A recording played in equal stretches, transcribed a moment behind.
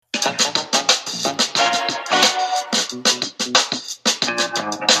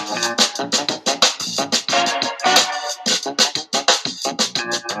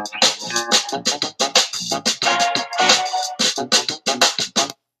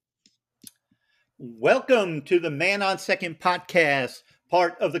Welcome to the Man on Second podcast,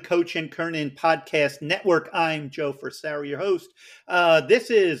 part of the Coach and Kernan podcast network. I'm Joe Frisaro, your host.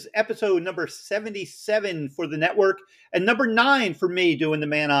 This is episode number 77 for the network and number 9 for me doing the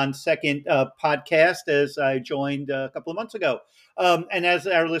Man on Second podcast as I joined a couple of months ago. And as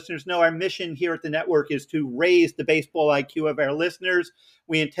our listeners know, our mission here at the network is to raise the baseball IQ of our listeners.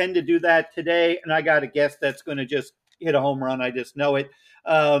 We intend to do that today, and I got a guest that's going to just hit a home run. I just know it.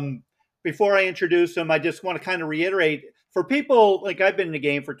 Before I introduce him, I just want to kind of reiterate for people like I've been in the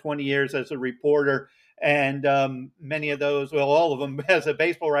game for 20 years as a reporter, and many of those, well, all of them as a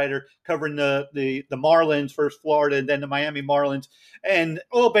baseball writer covering the Marlins, first Florida, and then the Miami Marlins. And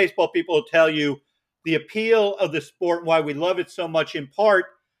all baseball people will tell you the appeal of the sport, why we love it so much in part,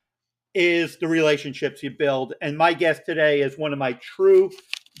 is the relationships you build. And my guest today is one of my true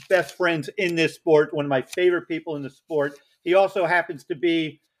best friends in this sport, one of my favorite people in the sport. He also happens to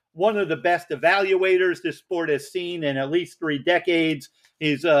be one of the best evaluators this sport has seen in at least 3 decades.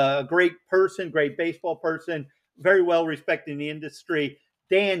 He's a great person, great baseball person, very well respected in the industry.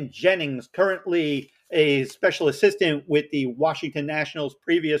 Dan Jennings, currently a special assistant with the Washington Nationals,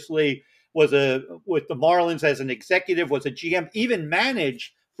 previously was with the Marlins as an executive, was a GM, even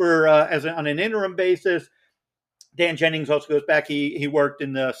managed for on an interim basis. Dan Jennings also goes back. He worked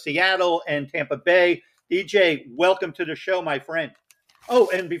in the Seattle and Tampa Bay. DJ, welcome to the show, my friend.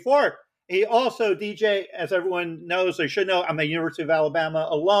 Oh, and before, he also, DJ, as everyone knows or should know, I'm a University of Alabama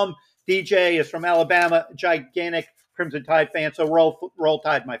alum. DJ is from Alabama, gigantic Crimson Tide fan. So roll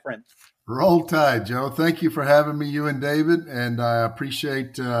Tide, my friend. Roll Tide, Joe. Thank you for having me, you and David, and I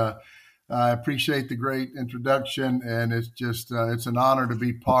appreciate the great introduction. And it's just it's an honor to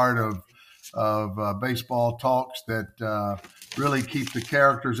be part of baseball talks that really keep the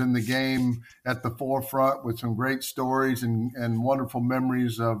characters in the game at the forefront with some great stories and wonderful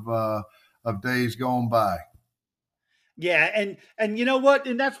memories of days gone by. Yeah, and you know what?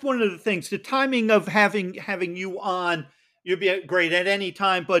 And that's one of the things. The timing of having you on, you'd be great at any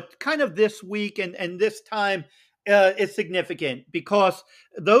time, but kind of this week and this time is significant because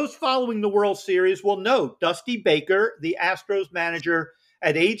those following the World Series will know Dusty Baker, the Astros manager,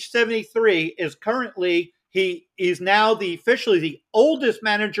 at age 73, is currently, he is now officially the oldest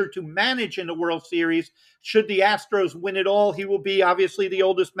manager to manage in the World Series. Should the Astros win it all, he will be obviously the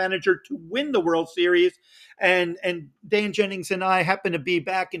oldest manager to win the World Series. And Dan Jennings and I happened to be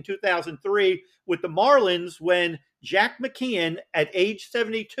back in 2003 with the Marlins when Jack McKeon, at age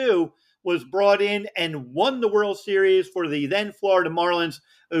 72, was brought in and won the World Series for the then Florida Marlins,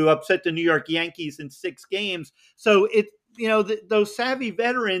 who upset the New York Yankees in 6 games. So those savvy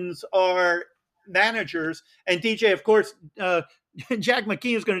veterans are managers. And DJ, of course, Jack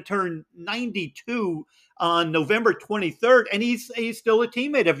McKeon is going to turn 92 on November 23rd, and he's still a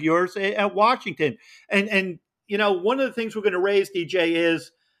teammate of yours at Washington. And one of the things we're going to raise, DJ,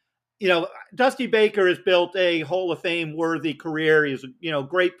 is Dusty Baker has built a Hall of Fame worthy career. He's a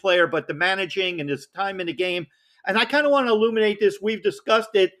great player, but the managing and his time in the game. And I kind of want to illuminate this. We've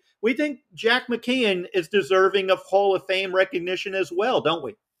discussed it. We think Jack McKeon is deserving of Hall of Fame recognition as well, don't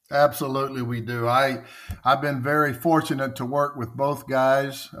we? Absolutely, we do. I've been very fortunate to work with both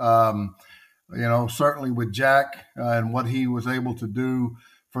guys. Certainly with Jack and what he was able to do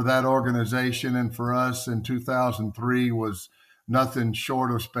for that organization and for us in 2003 was nothing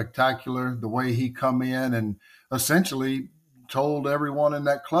short of spectacular. The way he come in and essentially told everyone in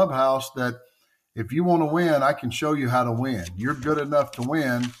that clubhouse that if you want to win, I can show you how to win. You're good enough to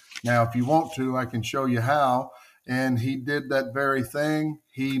win. Now, if you want to, I can show you how. And he did that very thing.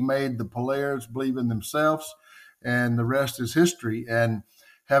 He made the players believe in themselves, and the rest is history. And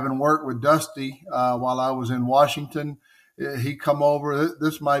having worked with Dusty while I was in Washington, he come over.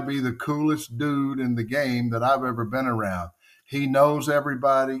 This might be the coolest dude in the game that I've ever been around. He knows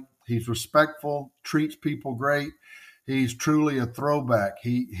everybody. He's respectful, treats people great. He's truly a throwback.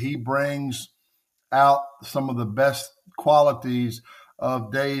 He brings out some of the best qualities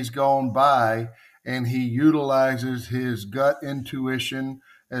of days gone by, and he utilizes his gut intuition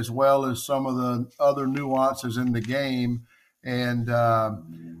as well as some of the other nuances in the game. And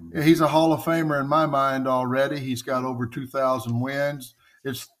he's a Hall of Famer in my mind already. He's got over 2,000 wins.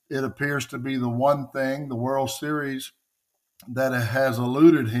 It appears to be the one thing, the World Series, that has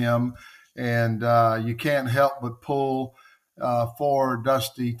eluded him. And you can't help but pull for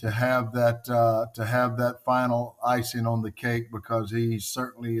Dusty to have that final icing on the cake, because he's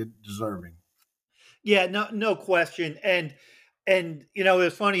certainly deserving. Yeah, no question. And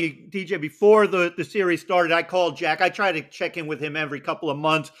it's funny, DJ, before the series started, I called Jack. I try to check in with him every couple of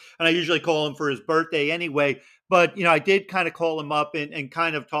months, and I usually call him for his birthday anyway. But, I did kind of call him up and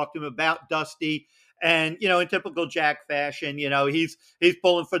kind of talk to him about Dusty. And, in typical Jack fashion, he's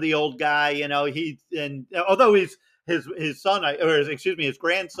pulling for the old guy, although his son, or excuse me, his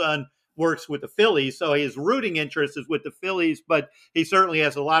grandson works with the Phillies, so his rooting interest is with the Phillies, but he certainly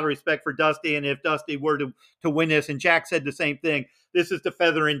has a lot of respect for Dusty. And if Dusty were to win this, and Jack said the same thing, this is the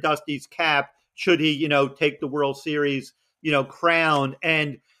feather in Dusty's cap should he, take the World Series, crown.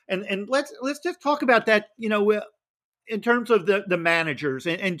 And let's just talk about that, in terms of the managers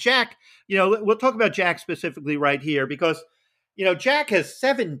and Jack, we'll talk about Jack specifically right here because, Jack has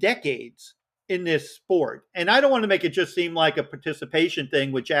 7 decades in this sport. And I don't want to make it just seem like a participation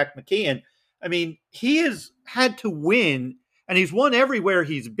thing with Jack McKeon. I mean, he has had to win, and he's won everywhere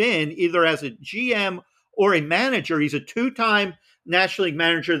he's been, either as a GM or a manager. He's a 2-time National League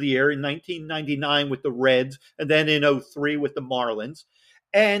Manager of the Year in 1999 with the Reds, and then in 2003 with the Marlins.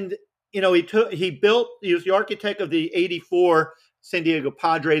 And he was the architect of the '84 San Diego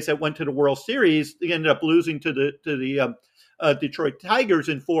Padres that went to the World Series. They ended up losing to the Detroit Tigers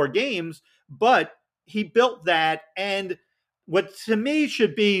in 4 games, but he built that. And what to me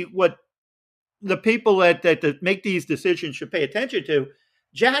should be what the people that make these decisions should pay attention to,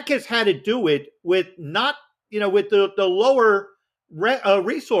 Jack has had to do it with not, with the lower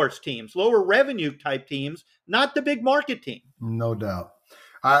resource teams, lower revenue type teams, not the big market team. No doubt.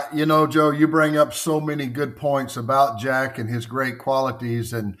 Joe, you bring up so many good points about Jack and his great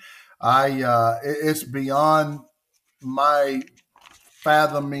qualities, and it's beyond my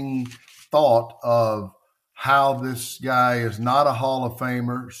fathoming thought of how this guy is not a Hall of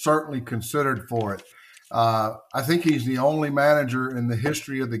Famer, certainly considered for it. I think he's the only manager in the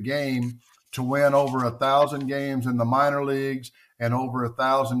history of the game to win over 1,000 games in the minor leagues and over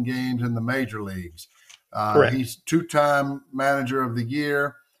 1,000 games in the major leagues. He's 2-time Manager of the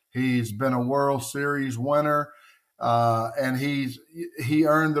Year. He's been a World Series winner, and he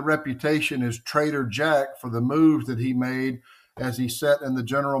earned the reputation as Trader Jack for the moves that he made as he sat in the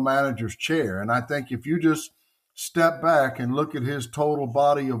general manager's chair. And I think if you just step back and look at his total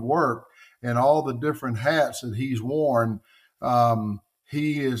body of work and all the different hats that he's worn,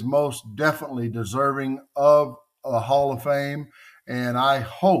 he is most definitely deserving of a Hall of Fame. And I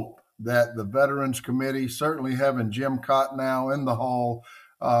hope that the Veterans Committee, certainly having Jim Cott now in the Hall,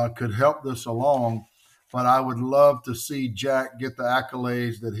 could help this along. But I would love to see Jack get the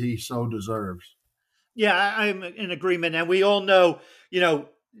accolades that he so deserves. Yeah, I'm in agreement. And we all know,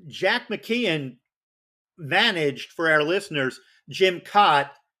 Jack McKeon managed, for our listeners, Jim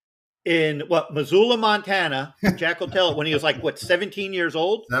Cott in Missoula, Montana. Jack will tell it when he was 17 years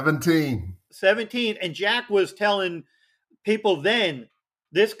old? 17. And Jack was telling people then,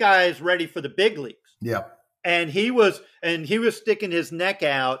 this guy's ready for the big leagues. Yep. And he was sticking his neck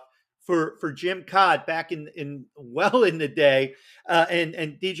out for Jim Cott back in the day.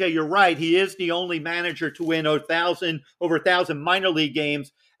 And DJ, you're right. He is the only manager to win over 1,000 minor league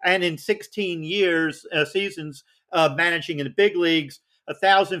games, and in 16 seasons managing in the big leagues,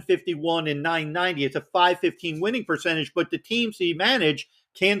 1,051 and 990. It's a .515 winning percentage. But the teams he managed: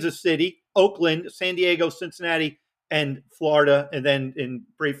 Kansas City, Oakland, San Diego, Cincinnati, and Florida, and then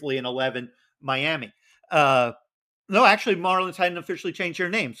briefly in 11, Miami. No, actually, Marlins hadn't officially changed their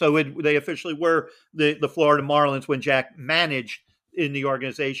name. So they officially were the Florida Marlins when Jack managed in the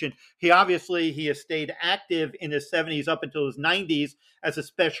organization. He has stayed active in his 70s up until his 90s as a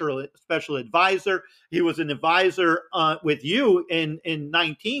special advisor. He was an advisor with you in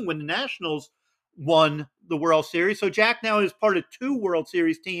 19 when the Nationals won the World Series. So Jack now is part of 2 World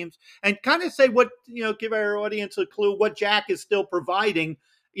Series teams, and kind of say give our audience a clue what Jack is still providing,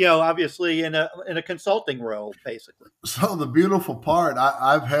 obviously in a consulting role, basically. So the beautiful part,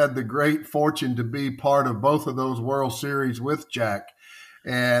 I've had the great fortune to be part of both of those World Series with Jack.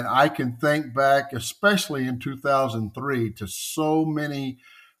 And I can think back, especially in 2003, to so many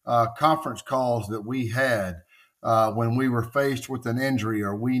conference calls that we had when we were faced with an injury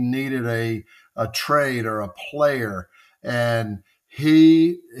or we needed a trade or a player. And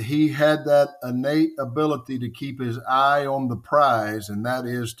he had that innate ability to keep his eye on the prize, and that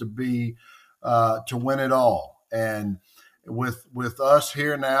is to win it all. And with us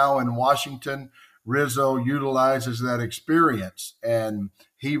here now in Washington, Rizzo utilizes that experience, and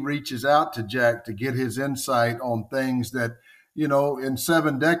he reaches out to Jack to get his insight on things that, in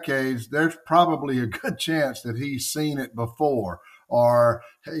 7 decades, there's probably a good chance that he's seen it before, or,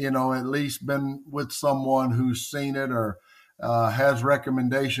 at least been with someone who's seen it or has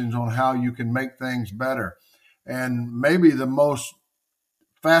recommendations on how you can make things better. And maybe the most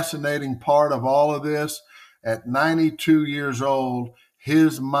fascinating part of all of this, at 92 years old,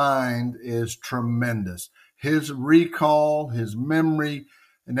 his mind is tremendous. his recall, his memory.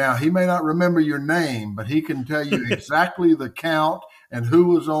 Now, he may not remember your name, but he can tell you exactly the count and who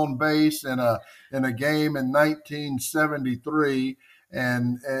was on base in a game in 1973.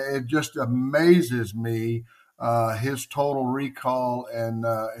 And it just amazes me, his total recall and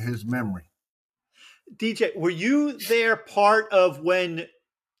his memory. DJ, were you there part of when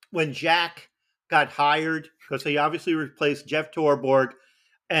Jack got hired? Because he obviously replaced Jeff Torborg,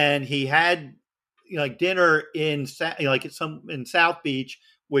 and he had like dinner in in South Beach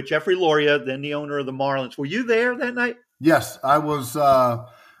with Jeffrey Loria, then the owner of the Marlins. Were you there that night? Yes, I was.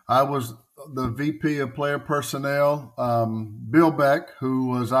 I was the VP of Player Personnel. Bill Beck, who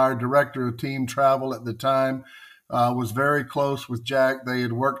was our director of team travel at the time, was very close with Jack. They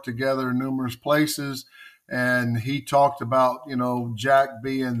had worked together in numerous places, and he talked about Jack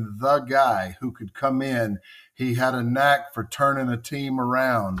being the guy who could come in. He had a knack for turning a team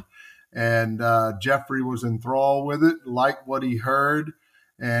around, and Jeffrey was enthralled with it, liked what he heard,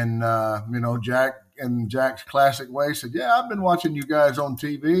 and Jack. In Jack's classic way, said, "Yeah, I've been watching you guys on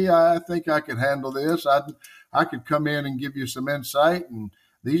TV. I think I could handle this. I could come in and give you some insight, and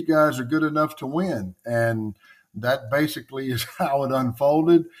these guys are good enough to win." And that basically is how it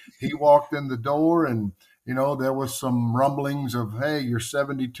unfolded. He walked in the door, and there was some rumblings of, "Hey, you're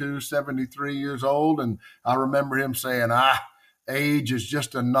 72, 73 years old." And I remember him saying, age is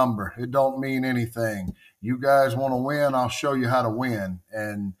just a number. It don't mean anything. You guys want to win, I'll show you how to win.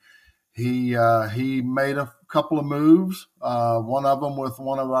 And he made a couple of moves, one of them with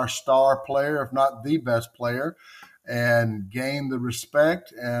one of our star player, if not the best player, and gained the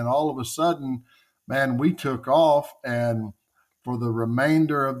respect. And all of a sudden, man, we took off. And for the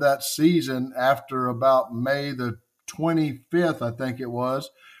remainder of that season, after about May the 25th, I think it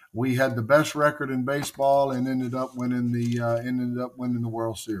was, we had the best record in baseball and ended up winning the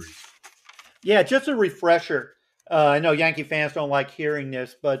World Series. Yeah, just a refresher. I know Yankee fans don't like hearing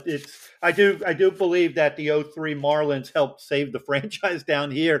this, but I do believe that the '03 Marlins helped save the franchise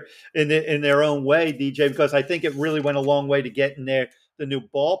down here in their own way, DJ, because I think it really went a long way to getting there, the new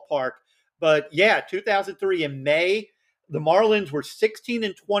ballpark. But yeah, 2003 in May, the Marlins were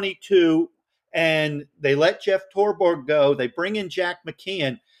 16-22, and they let Jeff Torborg go. They bring in Jack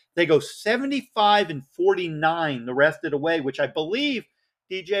McKeon. They go 75-49 the rest of the way, which I believe,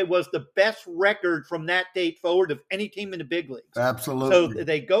 DJ, was the best record from that date forward of any team in the big leagues. Absolutely. So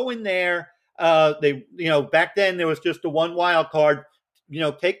they go in there. Back then there was just the one wild card.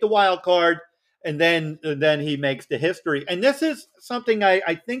 Take the wild card, and then he makes the history. And this is something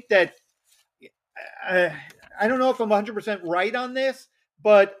I think that I don't know if I'm 100% right on this,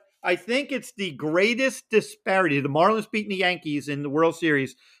 but I think it's the greatest disparity. The Marlins beating the Yankees in the World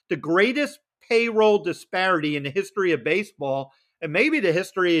Series, the greatest payroll disparity in the history of baseball, and maybe the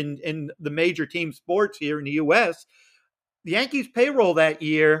history in the major team sports here in the U.S. The Yankees' payroll that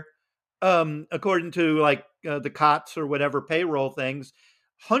year, according to the COTS or whatever payroll things,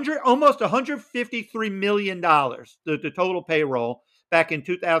 almost $153 million, the total payroll back in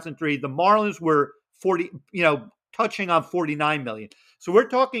 2003. The Marlins were touching on $49 million. So we're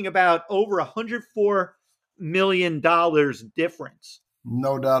talking about over $104 million difference.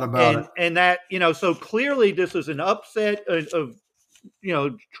 No doubt about it. And that, so clearly this is an upset of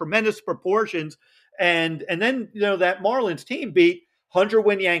tremendous proportions. And then, that Marlins team beat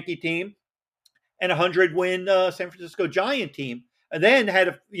 100-win Yankee team and 100-win San Francisco Giant team. And then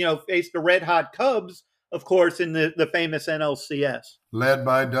had faced the red hot Cubs, of course, in the famous NLCS. Led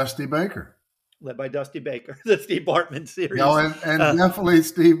by Dusty Baker. The Steve Bartman series. No, and definitely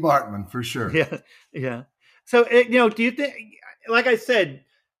Steve Bartman, for sure. Yeah. So, do you think, like I said,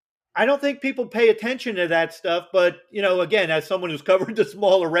 I don't think people pay attention to that stuff, but, again, as someone who's covered the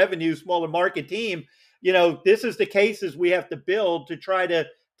smaller revenue, smaller market team, this is the cases we have to build to try to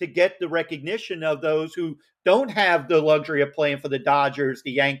get the recognition of those who don't have the luxury of playing for the Dodgers,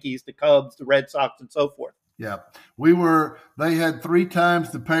 the Yankees, the Cubs, the Red Sox, and so forth. Yeah. They had 3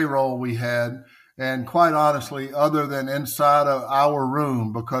 times the payroll we had. And quite honestly, other than inside of our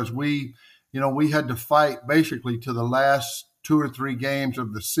room, because we had to fight basically to the last 2 or 3 games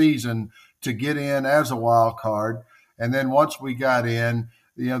of the season to get in as a wild card. And then once we got in,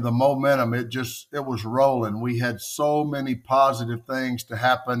 the momentum, it was rolling. We had so many positive things to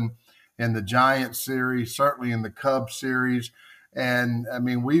happen in the Giants series, certainly in the Cubs series. And I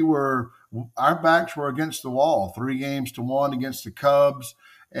mean, our backs were against the wall, 3-1 against the Cubs.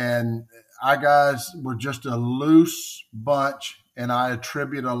 And our guys were just a loose bunch. And I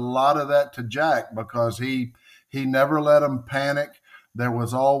attribute a lot of that to Jack, because he never let them panic. There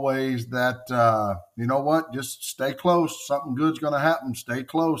was always that, just stay close. Something good's going to happen. Stay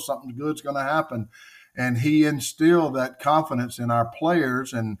close. Something good's going to happen. and he instilled that confidence in our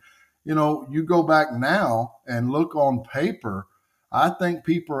players. And, you go back now and look on paper, I think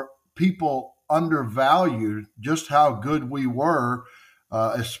people undervalued just how good we were,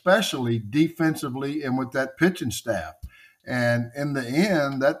 especially defensively and with that pitching staff. And in the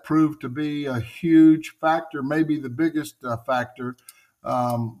end, that proved to be a huge factor. Maybe the biggest factor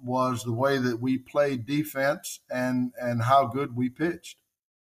was the way that we played defense and how good we pitched.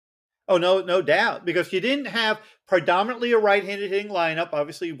 Oh, no doubt, because you didn't have predominantly a right-handed hitting lineup.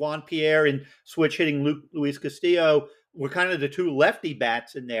 Obviously, Juan Pierre and switch hitting Luis Castillo were kind of the two lefty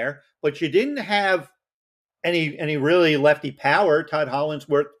bats in there, but you didn't have any really lefty power. Todd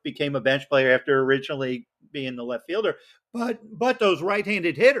Hollinsworth became a bench player after originally being the left fielder, but those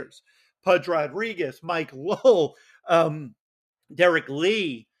right-handed hitters, Pudge Rodriguez, Mike Lowell, Derek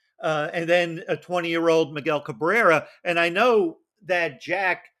Lee, and then a 20-year-old Miguel Cabrera. And I know that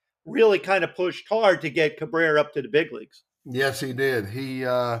Jack really kind of pushed hard to get Cabrera up to the big leagues. Yes, he did.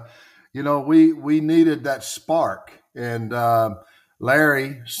 We needed that spark, and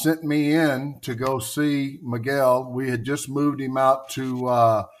Larry sent me in to go see Miguel. We had just moved him out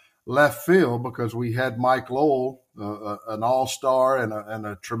to left field because we had Mike Lowell, an all-star and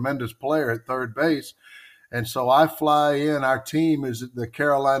a tremendous player at third base. And so I fly in. Our team is the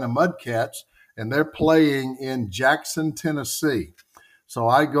Carolina Mudcats, and they're playing in Jackson, Tennessee. So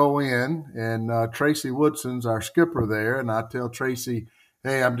I go in, and Tracy Woodson's our skipper there, and I tell Tracy,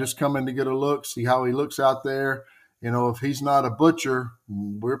 hey, I'm just coming to get a look, see how he looks out there. If he's not a butcher,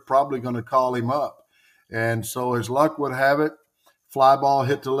 we're probably going to call him up. And so as luck would have it, fly ball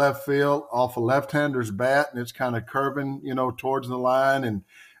hit to left field off a left-hander's bat, and it's kind of curving, towards the line, and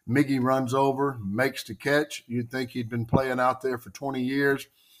Miggy runs over, makes the catch. You'd think he'd been playing out there for 20 years.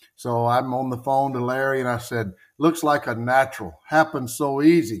 So I'm on the phone to Larry, and I said, looks like a natural. Happens so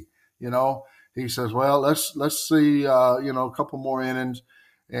easy, He says, well, let's see, a couple more innings.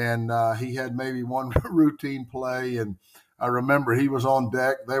 And he had maybe one routine play, and I remember he was on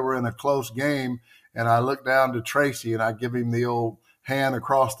deck. They were in a close game, and I looked down to Tracy, and I give him the old hand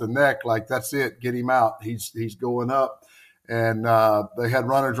across the neck like, that's it, get him out. He's going up. And they had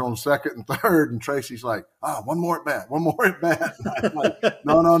runners on second and third, and Tracy's like, one more at bat. And I'm like,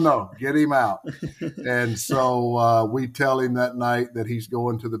 no, get him out. And so we tell him that night that he's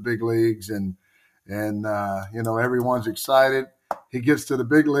going to the big leagues, and everyone's excited. He gets to the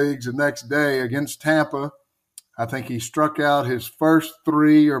big leagues the next day against Tampa. I think he struck out his first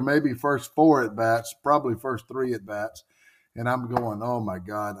three or maybe first four at bats, probably first three at bats. And I'm going, oh, my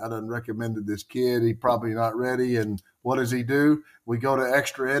God, I done recommended this kid. He probably not ready. And what does he do? We go to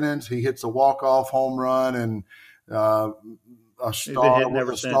extra innings. He hits a walk-off home run, and a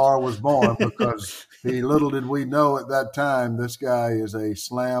star was born because little did we know at that time, this guy is a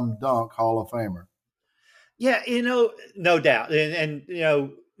slam dunk Hall of Famer. Yeah, no doubt. And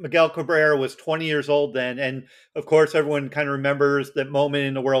Miguel Cabrera was 20 years old then. And, of course, everyone kind of remembers that moment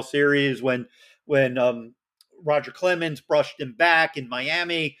in the World Series when Roger Clemens brushed him back in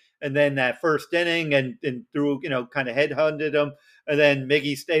Miami, and then that first inning and threw, kind of headhunted him. And then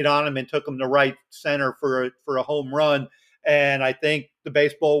Miggy stayed on him and took him to right center for a home run. And I think the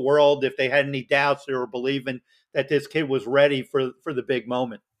baseball world, if they had any doubts, they were believing that this kid was ready for the big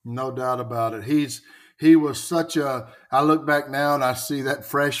moment. No doubt about it. He was I look back now and I see that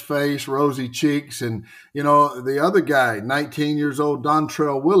fresh face, rosy cheeks. And, the other guy, 19 years old,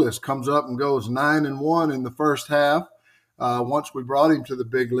 Dontrell Willis, comes up and goes 9-1 in the first half. Once we brought him to the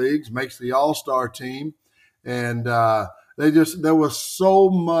big leagues, makes the all-star team. And there was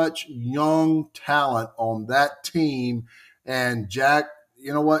so much young talent on that team. And Jack,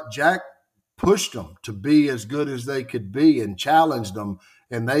 Jack pushed them to be as good as they could be and challenged them.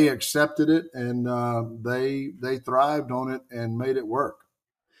 And they accepted it, and they thrived on it and made it work.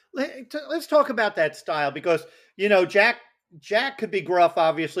 Let's talk about that style because, Jack could be gruff,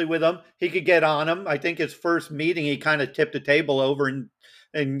 obviously, with him. He could get on him. I think his first meeting, he kind of tipped the table over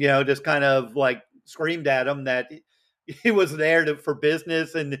and just kind of like screamed at him that he was there for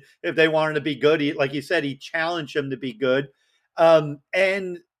business. And if they wanted to be good, like you said, he challenged them to be good. And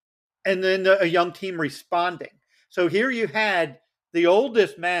then a young team responding. So here you had the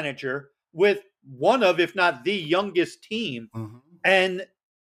oldest manager with one of, if not the youngest team. Mm-hmm. And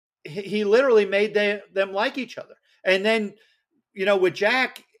he literally made them like each other. And then, with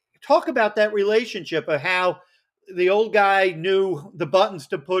Jack, talk about that relationship of how the old guy knew the buttons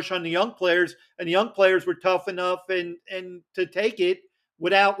to push on the young players, and the young players were tough enough and to take it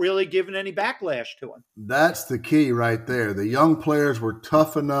without really giving any backlash to him. That's the key right there. The young players were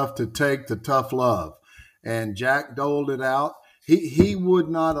tough enough to take the tough love. And Jack doled it out. He would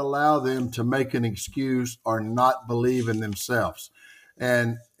not allow them to make an excuse or not believe in themselves.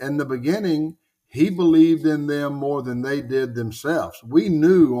 And in the beginning, he believed in them more than they did themselves. We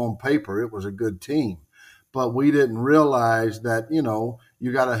knew on paper it was a good team, but we didn't realize that,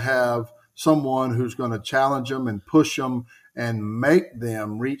 you got to have someone who's going to challenge them and push them and make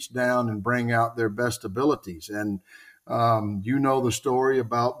them reach down and bring out their best abilities. And the story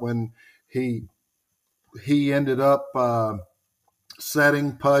about when he ended up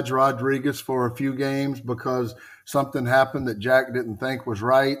setting Pudge Rodriguez for a few games because something happened that Jack didn't think was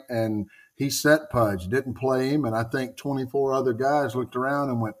right, and he set Pudge, didn't play him, and I think 24 other guys looked around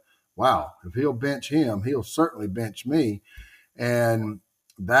and went, wow, if he'll bench him, he'll certainly bench me. And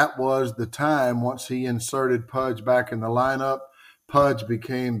that was the time, once he inserted Pudge back in the lineup, Pudge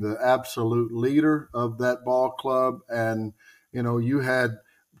became the absolute leader of that ball club. And, you had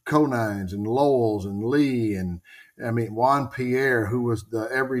Conines and Lowells and Lee and, Juan Pierre, who was the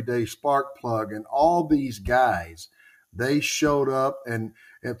everyday spark plug, and all these guys, they showed up. And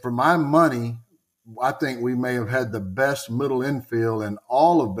for my money, I think we may have had the best middle infield in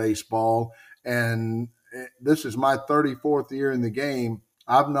all of baseball. And this is my 34th year in the game.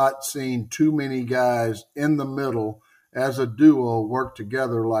 I've not seen too many guys in the middle as a duo work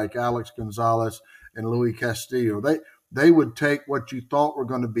together like Alex Gonzalez and Luis Castillo. They would take what you thought were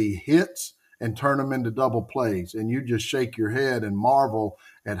going to be hits and turn them into double plays. And you just shake your head and marvel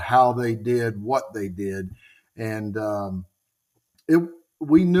at how they did what they did. And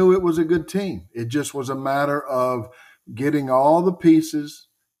we knew it was a good team. It just was a matter of getting all the pieces,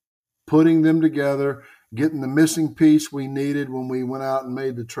 putting them together, getting the missing piece we needed when we went out and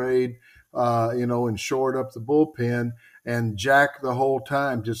made the trade, and shored up the bullpen. And Jack the whole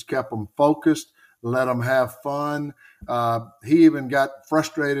time just kept them focused, let them have fun. He even got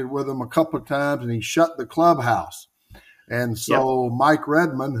frustrated with them a couple of times, and he shut the clubhouse. And so Mike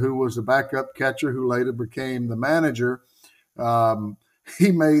Redmond, who was the backup catcher who later became the manager,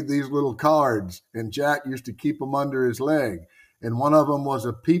 he made these little cards, and Jack used to keep them under his leg. And one of them was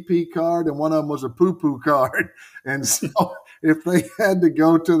a pee-pee card and one of them was a poo-poo card. And so if they had to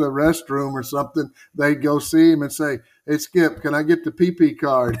go to the restroom or something, they'd go see him and say, hey, Skip, can I get the pee-pee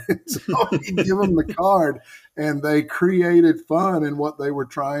card? And so he'd give them the card, and they created fun in what they were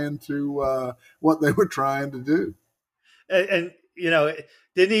trying to do. And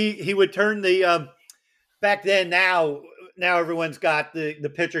didn't he would turn the back then, now everyone's got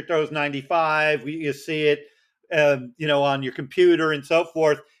the pitcher throws 95. You see it, on your computer and so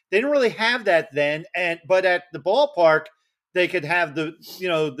forth. They didn't really have that then. But at the ballpark, they could have the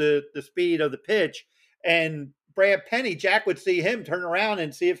speed of the pitch. And Brad Penny, Jack would see him turn around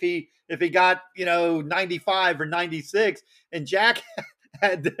and see if he got, 95 or 96. And Jack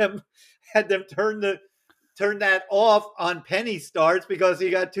had them turn that off on Penny starts because he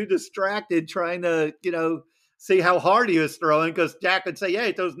got too distracted trying to, see how hard he was throwing, because Jack would say, yeah,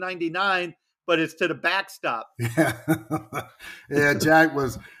 he throws 99, but it's to the backstop. Yeah, Jack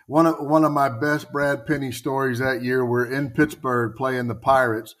was one of my best Brad Penny stories that year. We're in Pittsburgh playing the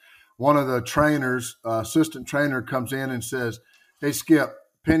Pirates. One of the trainers, assistant trainer, comes in and says, hey, Skip,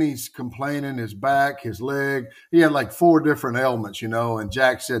 Penny's complaining, his back, his leg. He had like 4 different ailments, and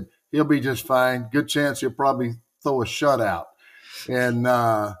Jack said, he'll be just fine. Good chance he'll probably throw a shutout. And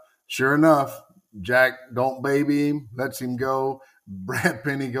sure enough, Jack don't baby him, lets him go. Brad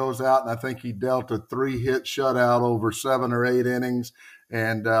Penny goes out, and I think he dealt a 3-hit shutout over 7 or 8 innings,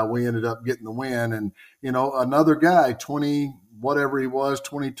 and we ended up getting the win. And, another guy, 20, whatever he was,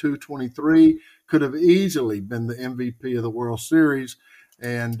 22, 23, could have easily been the MVP of the World Series,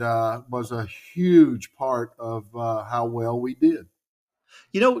 and was a huge part of how well we did.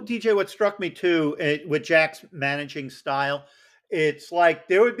 DJ, what struck me too with Jack's managing style, it's like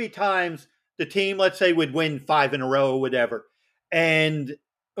there would be times the team, let's say, would win 5 in a row or whatever,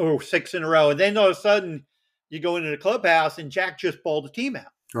 or 6 in a row. And then all of a sudden you go into the clubhouse and Jack just balled the team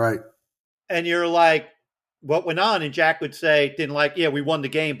out. Right. And you're like, what went on? And Jack would say, we won the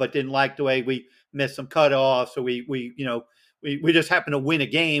game, but didn't like the way we missed some cutoffs. So we just happened to win a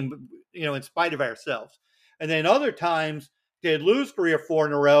game, in spite of ourselves. And then other times they'd lose 3 or 4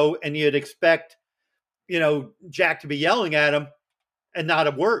 in a row, and you'd expect, Jack to be yelling at him and not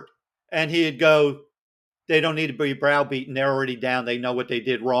a word. And he'd go, they don't need to be browbeaten. They're already down. They know what they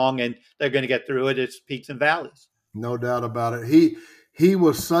did wrong, and they're going to get through it. It's peaks and valleys. No doubt about it. He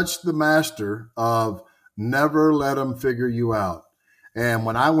was such the master of never let them figure you out. And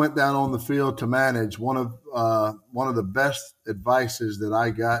when I went down on the field to manage, one of the best advices that I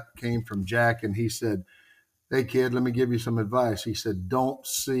got came from Jack, and he said, hey, kid, let me give you some advice. He said, don't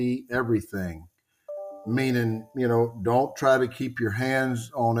see everything. meaning, don't try to keep your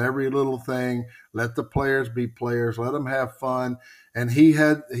hands on every little thing. Let the players be players. Let them have fun. And he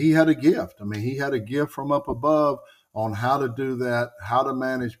had a gift. I mean, he had a gift from up above on how to do that, how to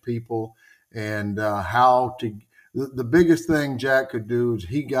manage people, and how to. The biggest thing Jack could do is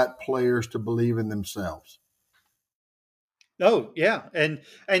he got players to believe in themselves. Oh yeah, and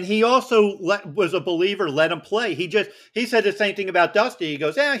he also was a believer. Let him play. He said the same thing about Dusty. He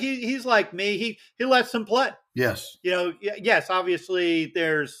goes, yeah, he's like me. He lets him play. Yes. Yes, obviously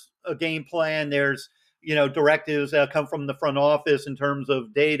there's a game plan. There's directives that come from the front office in terms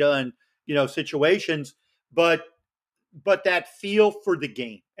of data and situations, but that feel for the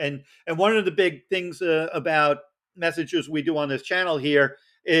game. And one of the big things about messages we do on this channel here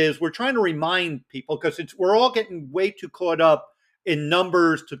is we're trying to remind people, because we're all getting way too caught up in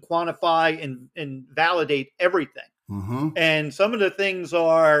numbers to quantify and validate everything. Mm-hmm. And some of the things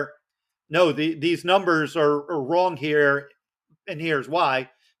are, no, these numbers are wrong here, and here's why.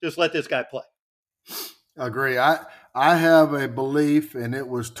 Just let this guy play. Agree. I have a belief, and it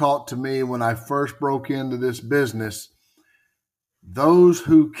was taught to me when I first broke into this business. Those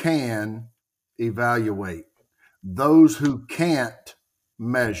who can evaluate, those who can't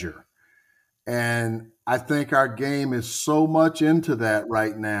measure. And I think our game is so much into that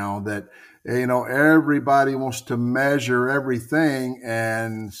right now that, everybody wants to measure everything.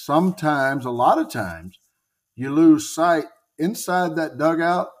 And sometimes, a lot of times, you lose sight inside that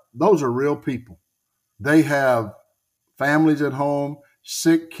dugout. Those are real people. They have families at home,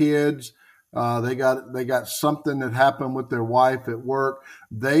 sick kids. They got something that happened with their wife at work.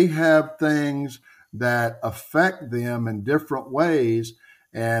 They have things that affect them in different ways.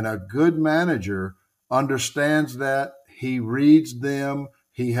 And a good manager understands that. He reads them.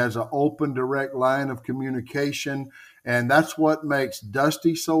 He has an open, direct line of communication. And that's what makes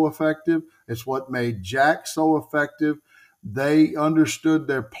Dusty so effective. It's what made Jack so effective. They understood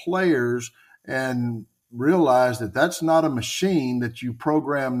their players and realized that that's not a machine that you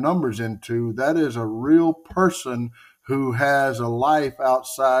program numbers into. That is a real person who has a life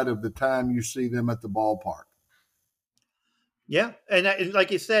outside of the time you see them at the ballpark. Yeah, and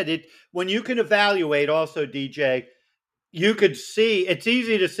like you said, when you can evaluate also, DJ, you could see, it's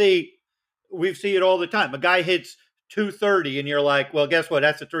easy to see. We see it all the time. A guy hits 230 and you're like, well, guess what?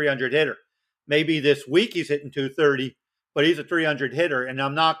 That's a 300 hitter. Maybe this week he's hitting 230, but he's a 300 hitter, and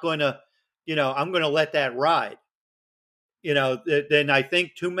I'm not going to, I'm going to let that ride. Then I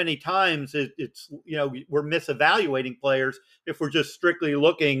think too many times it's we're misevaluating players if we're just strictly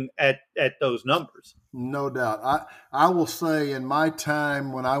looking at those numbers. No doubt. I will say, in my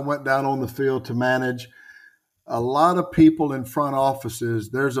time when I went down on the field to manage, a lot of people in front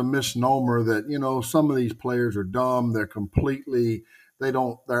offices, there's a misnomer that, some of these players are dumb. They're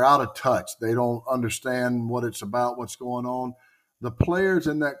out of touch. They don't understand what it's about, what's going on. The players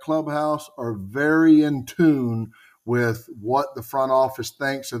in that clubhouse are very in tune with what the front office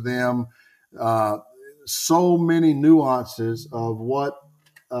thinks of them. So many nuances of what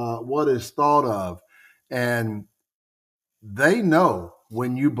is thought of. And they know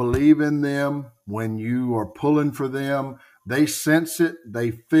when you believe in them, when you are pulling for them. They sense it,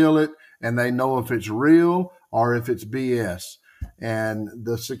 they feel it, and they know if it's real or if it's BS. And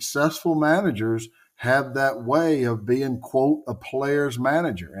the successful managers have that way of being, quote, a player's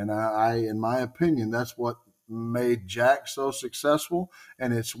manager. And I, in my opinion, that's what made Jack so successful,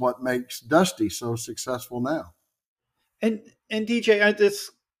 and it's what makes Dusty so successful now. And DJ, this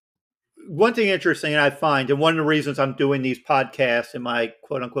one thing interesting I find, and one of the reasons I'm doing these podcasts in my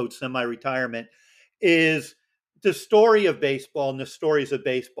quote unquote semi-retirement, is the story of baseball and the stories of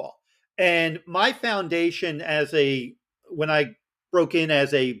baseball. And my foundation when I broke in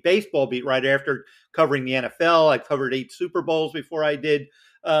as a baseball beat writer after covering the NFL, I covered 8 Super Bowls before I did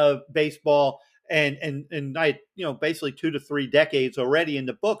baseball. And I, basically 2 to 3 decades already in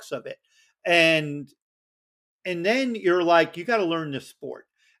the books of it. And then you're like, you got to learn this sport.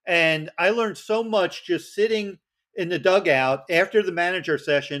 And I learned so much just sitting in the dugout after the manager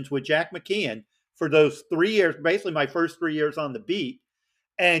sessions with Jack McKeon for those 3 years, basically my first 3 years on the beat,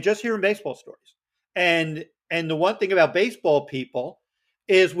 and just hearing baseball stories. And the one thing about baseball people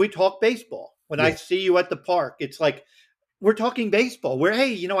is we talk baseball. When I see you at the park, it's like, we're talking baseball where,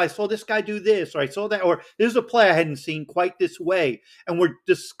 hey, I saw this guy do this, or I saw that, or this is a play I hadn't seen quite this way. And we're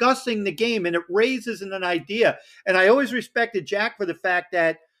discussing the game, and it raises an idea. And I always respected Jack for the fact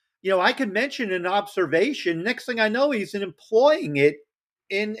that, I could mention an observation. Next thing I know, he's employing it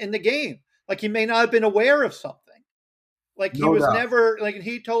in the game. Like he may not have been aware of something. Like he was never, like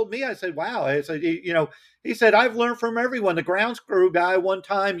he told me, I said, wow. I said, he said, I've learned from everyone. The grounds crew guy one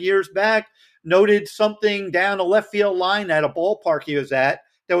time years back, noted something down a left field line at a ballpark he was at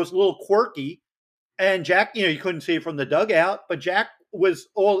that was a little quirky. And Jack, you couldn't see it from the dugout, but Jack was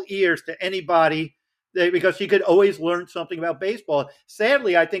all ears to anybody because he could always learn something about baseball.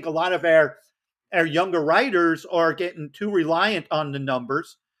 Sadly, I think a lot of our younger writers are getting too reliant on the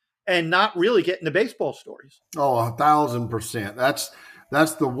numbers and not really getting the baseball stories. Oh, 1,000%.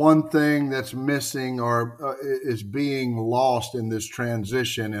 That's the one thing that's missing or is being lost in this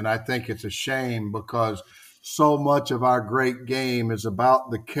transition. And I think it's a shame because so much of our great game is about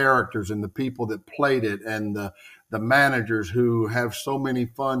the characters and the people that played it and the managers who have so many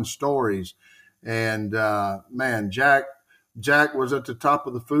fun stories. And man, Jack was at the top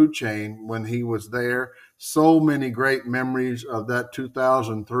of the food chain when he was there. So many great memories of that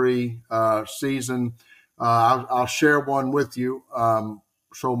 2003 season. I'll share one with you.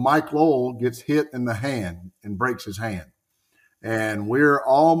 So Mike Lowell gets hit in the hand and breaks his hand. And we're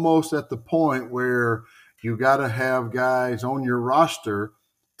almost at the point where you got to have guys on your roster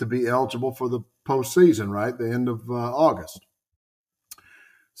to be eligible for the postseason, right? The end of August.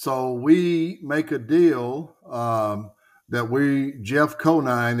 So we make a deal that Jeff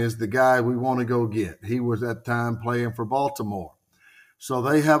Conine is the guy we want to go get. He was at the time playing for Baltimore. So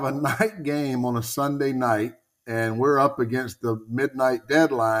they have a night game on a Sunday night, and we're up against the midnight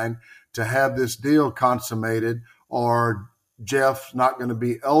deadline to have this deal consummated, or Jeff's not going to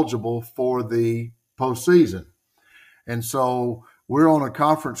be eligible for the postseason. And so we're on a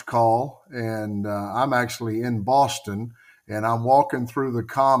conference call, and I'm actually in Boston, and I'm walking through the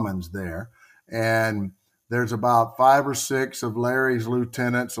Commons there, and there's about 5 or 6 of Larry's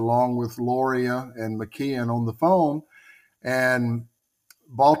lieutenants along with Loria and McKeon on the phone, and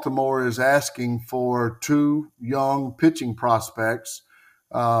Baltimore is asking for 2 young pitching prospects,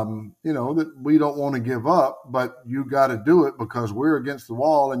 that we don't want to give up, but you got to do it because we're against the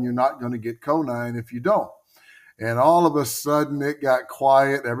wall and you're not going to get Conine if you don't. And all of a sudden it got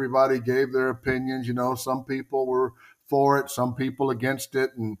quiet. Everybody gave their opinions. Some people were for it, some people against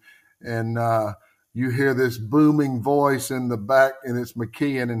it. And you hear this booming voice in the back, and it's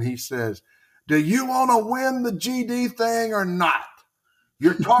McKeon, and he says, "Do you want to win the GD thing or not?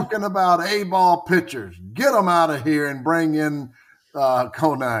 You're talking about A-ball pitchers. Get them out of here and bring in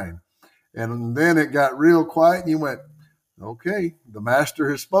Conine." And then it got real quiet, and you went, okay, the master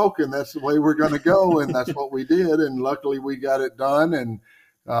has spoken. That's the way we're going to go, and that's what we did. And luckily we got it done. And,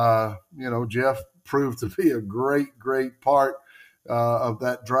 Jeff proved to be a great, great part of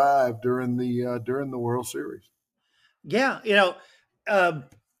that drive during the World Series. Yeah,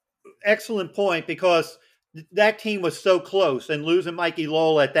 excellent point, because that team was so close, and losing Mikey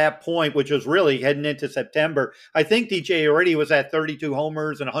Lowell at that point, which was really heading into September. I think DJ already was at 32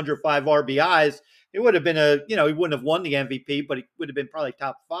 homers and 105 RBIs. It would have been he wouldn't have won the MVP, but he would have been probably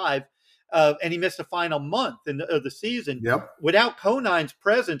top 5. And he missed the final month of the season. Yep. Without Conine's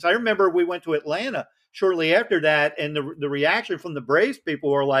presence. I remember we went to Atlanta shortly after that, and the reaction from the Braves people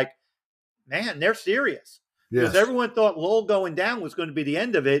were like, man, they're serious. Because everyone thought Lowell going down was going to be the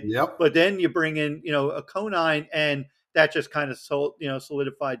end of it. Yep. But then you bring in, a Conine, and that just kind of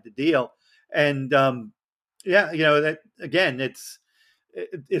solidified the deal. And that again, it's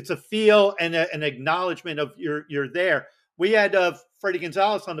a feel and an acknowledgement of you're there. We had Freddie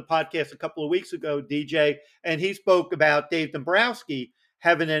Gonzalez on the podcast a couple of weeks ago, DJ, and he spoke about Dave Dombrowski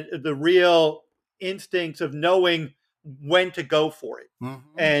having the real instincts of knowing when to go for it.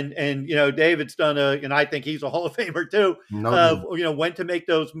 Mm-hmm. And David's done and I think he's a Hall of Famer too, when to make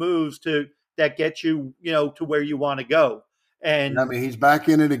those moves that get you, to where you want to go. And I mean, he's back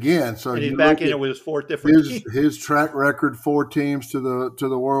in it again. So he's back in it with his 4 different teams. His track record, 4 teams to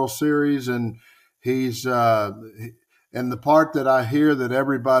the World Series. And he's, and the part that I hear that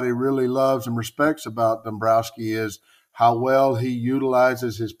everybody really loves and respects about Dombrowski is how well he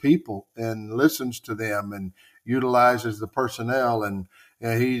utilizes his people and listens to them and utilizes the personnel, and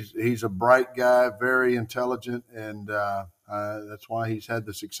he's a bright guy, very intelligent, and that's why he's had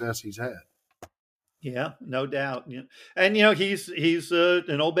the success he's had. Yeah, no doubt. Yeah. And he's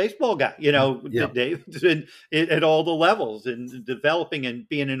an old baseball guy. Dave's been at all the levels and developing and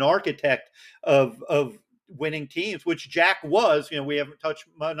being an architect of winning teams, which Jack was. We haven't touched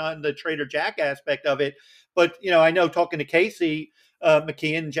on the Trader Jack aspect of it, but I know talking to Casey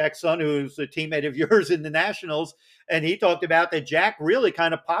McKeon, Jack's son, who's a teammate of yours in the Nationals, and he talked about that Jack really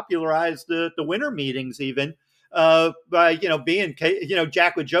kind of popularized the winter meetings even by being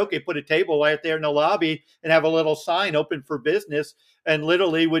Jack would joke, he'd put a table right there in the lobby and have a little sign open for business, and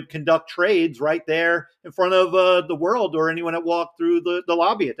literally would conduct trades right there in front of the world or anyone that walked through the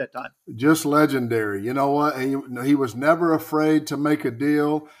lobby at that time. Just legendary. You know what? He was never afraid to make a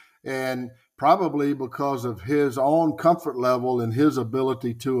deal, and probably because of his own comfort level and his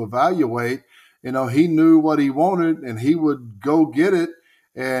ability to evaluate. He knew what he wanted, and he would go get it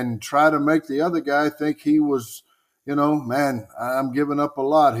and try to make the other guy think he was, man, I'm giving up a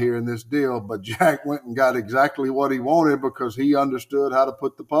lot here in this deal. But Jack went and got exactly what he wanted because he understood how to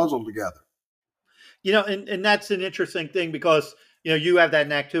put the puzzle together. And that's an interesting thing because, you have that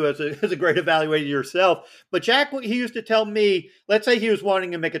knack too as a great evaluator yourself. But Jack, he used to tell me, let's say he was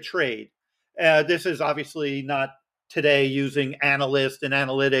wanting to make a trade. This is obviously not today using analysts and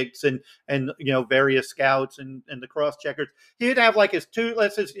analytics and various scouts and the cross checkers. He'd have like his two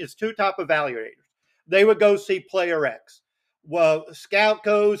top evaluators. They would go see player X. Well, Scout A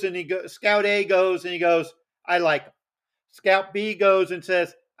goes and he goes, I like him. Scout B goes and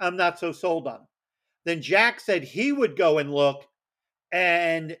says, I'm not so sold on him. Then Jack said he would go and look,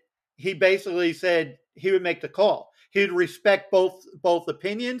 and he basically said he would make the call. He'd respect both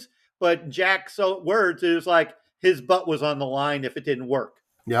opinions, but Jack's words, it was like his butt was on the line if it didn't work.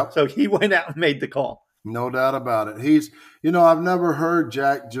 Yep. So he went out and made the call. No doubt about it. He's, I've never heard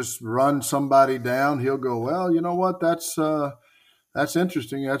Jack just run somebody down. He'll go, well, you know what? That's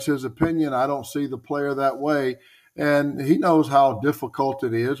interesting. That's his opinion. I don't see the player that way. And he knows how difficult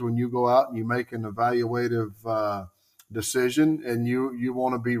it is when you go out and you make an evaluative decision and you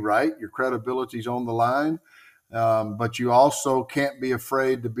want to be right. Your credibility's on the line, but you also can't be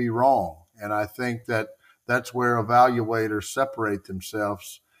afraid to be wrong. And I think that's where evaluators separate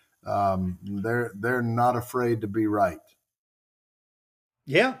themselves. They're not afraid to be right.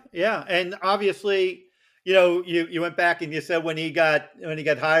 Yeah, and obviously, you went back and you said when he got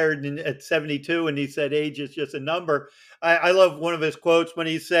hired at 72, and he said age is just a number. I love one of his quotes when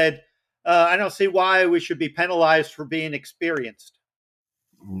he said, "I don't see why we should be penalized for being experienced."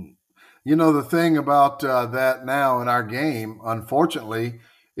 The thing about that now in our game, unfortunately,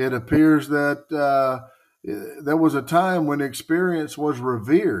 it appears that there was a time when experience was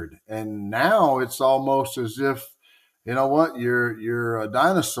revered, and now it's almost as if, you know what, you're a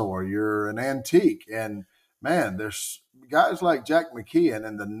dinosaur, you're an antique. And man, there's guys like Jack McKeon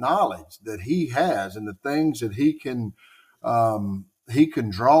and the knowledge that he has and the things that he can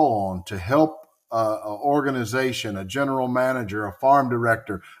draw on to help an organization, a general manager, a farm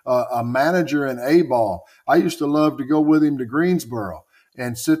director, a manager in A-ball. I used to love to go with him to Greensboro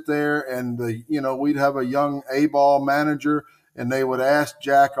and sit there, and we'd have a young A-ball manager, and they would ask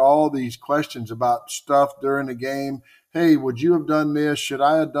Jack all these questions about stuff during the game. Hey, would you have done this? Should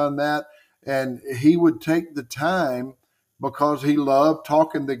I have done that? And he would take the time, because he loved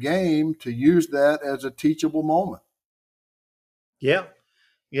talking the game, to use that as a teachable moment. Yeah,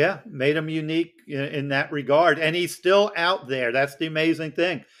 made him unique in that regard, and he's still out there. That's the amazing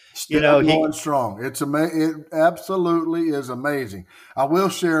thing. Still going strong. It absolutely is amazing. I will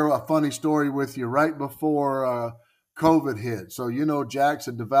share a funny story with you right before COVID hit. So, Jack's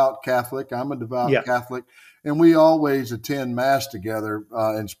a devout Catholic. I'm a devout Catholic, and we always attend Mass together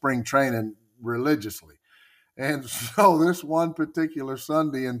in spring training religiously. And so this one particular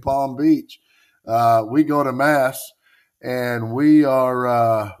Sunday in Palm Beach, we go to Mass, and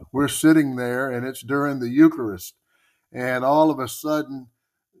we're sitting there, and it's during the Eucharist, and all of a sudden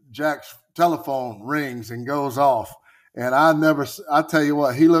Jack's telephone rings and goes off. And I tell you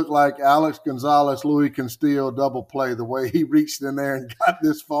what, he looked like Alex Gonzalez, Louis Castillo double play, the way he reached in there and got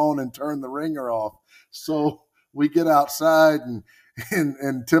this phone and turned the ringer off. So we get outside, and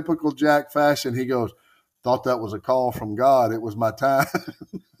in typical Jack fashion, he goes, thought that was a call from God. It was my time.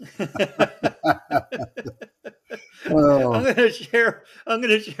 I'm going to share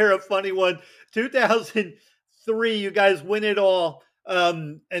a funny one. 2003, you guys win it all.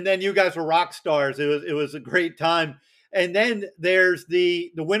 And then you guys were rock stars. It was a great time. And then there's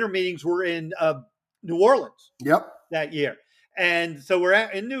the winter meetings were in New Orleans. Yep. That year. And so we're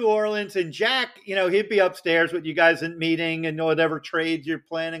in New Orleans, and Jack, he'd be upstairs with you guys in meeting and whatever trades you're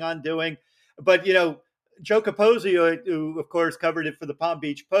planning on doing. But, Joe Capozio, who of course covered it for the Palm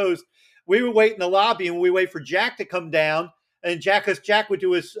Beach Post, we would wait in the lobby, and we wait for Jack to come down, and Jack would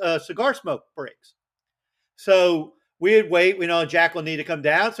do his cigar smoke breaks. So we'd wait, Jack will need to come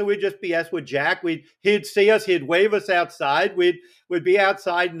down. So we'd just BS with Jack. He'd see us, he'd wave us outside. We'd be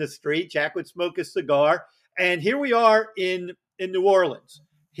outside in the street. Jack would smoke his cigar. And here we are in New Orleans.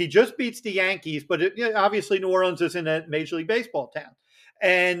 He just beats the Yankees, but obviously New Orleans isn't a Major League Baseball town.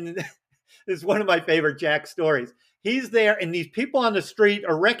 And this is one of my favorite Jack stories. He's there, and these people on the street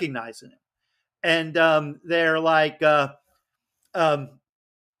are recognizing him. And they're like,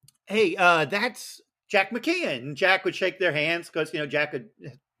 hey, that's Jack McKeon. And Jack would shake their hands because, Jack had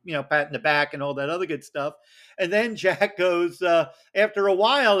patting the back and all that other good stuff. And then Jack goes, after a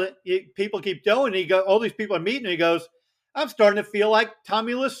while, people keep doing it. All these people are meeting, and he goes, I'm starting to feel like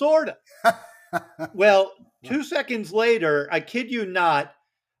Tommy Lasorda. Well, 2 seconds later, I kid you not,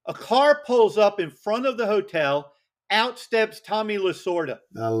 a car pulls up in front of the hotel. Out steps Tommy Lasorda.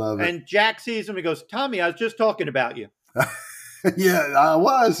 I love it. And Jack sees him and goes, Tommy, I was just talking about you. Yeah, I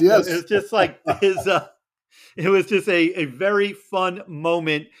was. Yes. It's just like it was just a very fun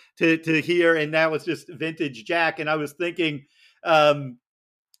moment to hear. And that was just vintage Jack. And I was thinking,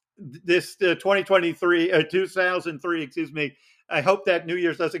 this 2003, excuse me, I hope that New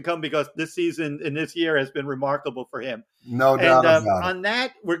Year's doesn't come, because this season and this year has been remarkable for him. No doubt about it. On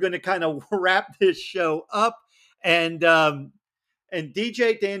that, we're going to kind of wrap this show up. And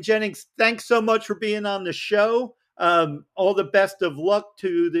DJ Dan Jennings, thanks so much for being on the show. All the best of luck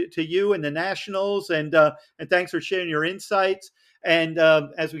to you and the Nationals, and thanks for sharing your insights. And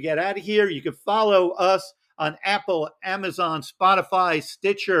as we get out of here, you can follow us on Apple, Amazon, Spotify,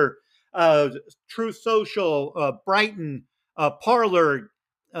 Stitcher, Truth Social, Brighton, Parler,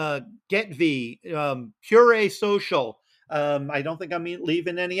 GetV, Pure Social. I don't think I'm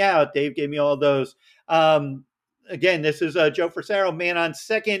leaving any out. Dave gave me all those. Again, this is Joe Frisaro, man on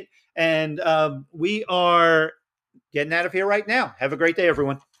second, and we are getting out of here right now. Have a great day,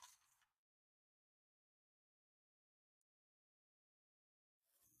 everyone.